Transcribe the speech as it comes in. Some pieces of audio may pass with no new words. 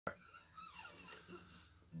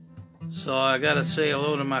So I gotta say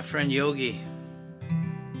hello to my friend Yogi.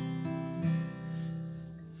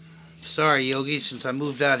 Sorry, Yogi, since I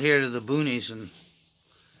moved out here to the boonies and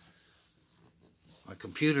my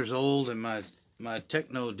computer's old and my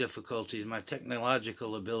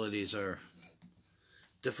technological abilities are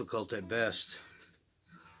difficult at best.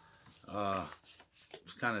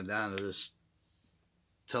 It's kind of down to this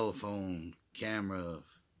telephone camera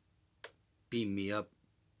beam me up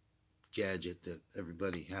gadget that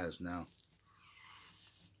everybody has now.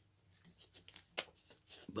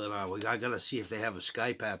 But I gotta see if they have a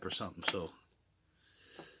Skype app or something so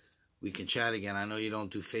we can chat again. I know you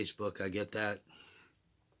don't do Facebook, I get that,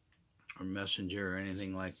 or Messenger or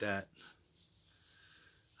anything like that.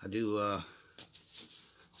 I do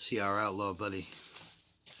see our outlaw buddy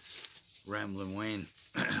Ramblin' Wayne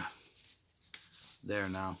there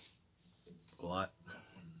now a lot,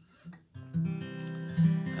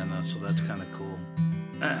 and so that's kind of cool.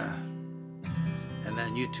 And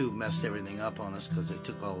then YouTube messed everything up on us because they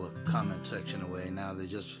took all the comment section away. Now they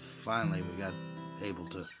just finally we got able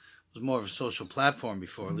to. It was more of a social platform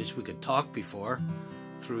before. At least we could talk before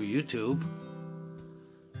through YouTube.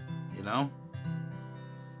 You know,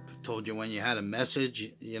 I told you when you had a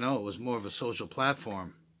message. You know, it was more of a social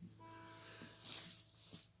platform.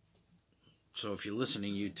 So if you're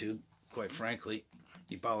listening, YouTube, quite frankly,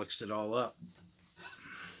 you bollocksed it all up.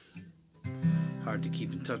 Hard to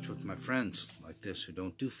keep in touch with my friends like this who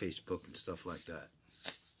don't do Facebook and stuff like that.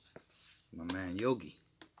 My man Yogi.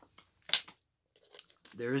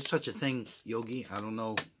 There is such a thing, Yogi. I don't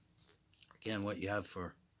know, again, what you have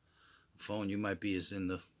for a phone. You might be as in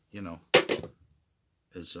the, you know,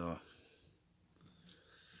 as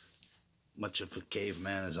much of a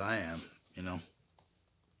caveman as I am, you know.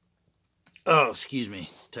 Oh, excuse me,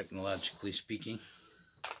 technologically speaking.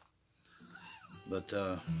 But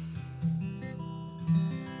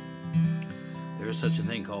there is such a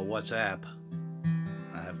thing called WhatsApp.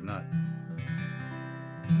 I have not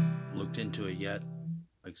looked into it yet,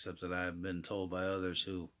 except that I have been told by others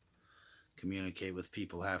who communicate with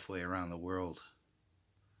people halfway around the world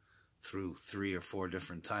through 3 or 4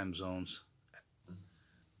 different time zones,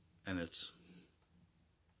 and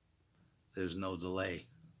there's no delay.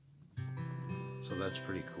 So that's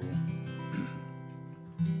pretty cool.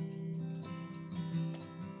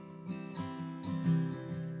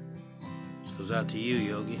 This goes out to you,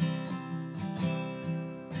 Yogi.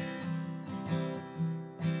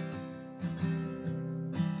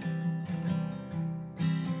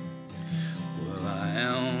 Well, I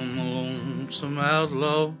am a lonesome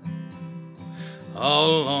outlaw,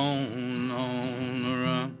 all alone on the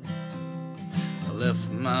run. I left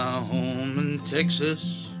my home in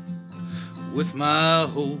Texas with my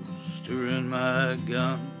holster and my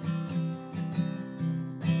gun.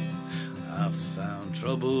 I found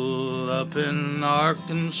trouble up in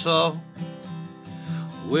Arkansas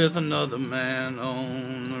with another man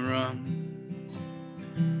on the run.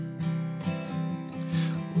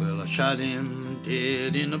 Well, I shot him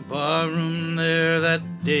dead in a barroom there. That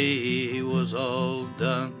day was all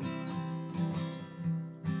done.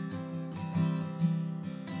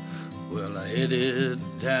 Well, I headed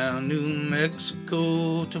down New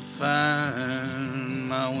Mexico to find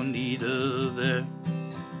my Juanita there.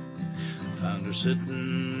 Found her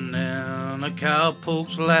sitting on a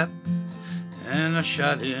cowpoke's lap, and I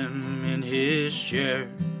shot him in his chair.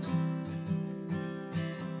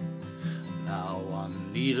 Now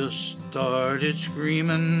Juanita started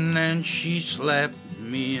screaming, and she slapped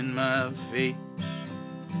me in my face.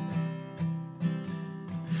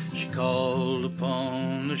 She called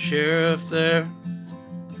upon the sheriff there,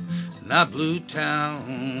 and I blew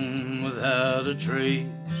town without a trace.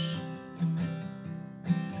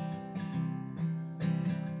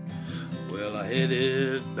 Well, I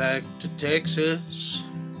headed back to Texas,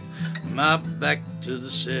 my back to the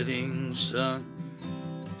setting sun.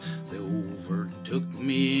 They overtook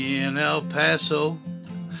me in El Paso,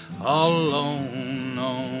 all alone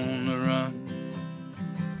on the run.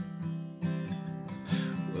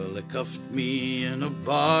 Well, they cuffed me in a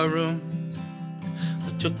barroom.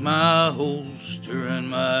 They took my holster and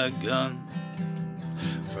my gun.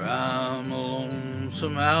 For I'm a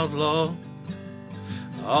lonesome outlaw,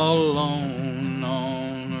 all alone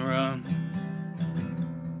on the run.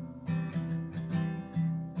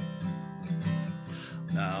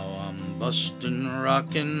 Now I'm busting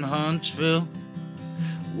rock in Huntsville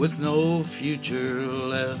with no future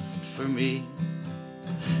left for me.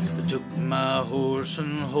 They took my horse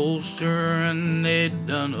and holster and they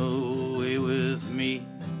done away with me.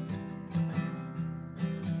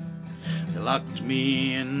 They locked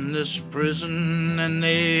me in this prison and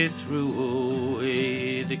they threw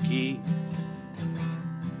away the key.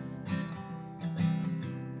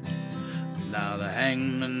 Now the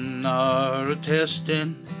hangmen are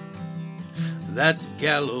attesting that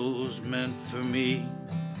gallows meant for me.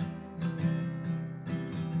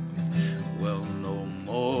 Well, no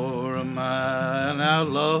more am I an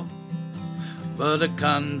outlaw, but a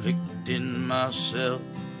convict in myself,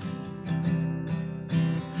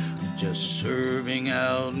 just serving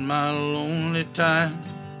out my lonely time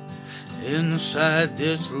inside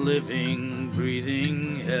this living,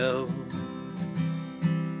 breathing hell.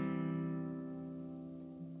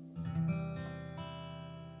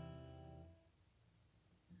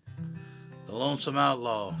 The Lonesome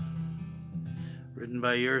Outlaw, written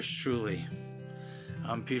by yours truly.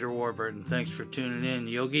 I'm Peter Warburton. Thanks for tuning in,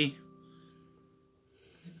 Yogi.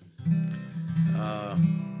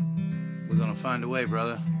 We're gonna find a way,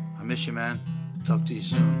 brother. I miss you, man. Talk to you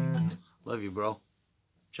soon. Love you, bro.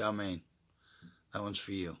 Chow mein. That one's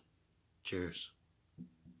for you. Cheers.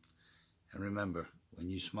 And remember, when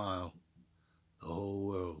you smile, the whole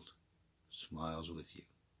world smiles with you.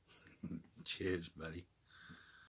 Cheers, buddy.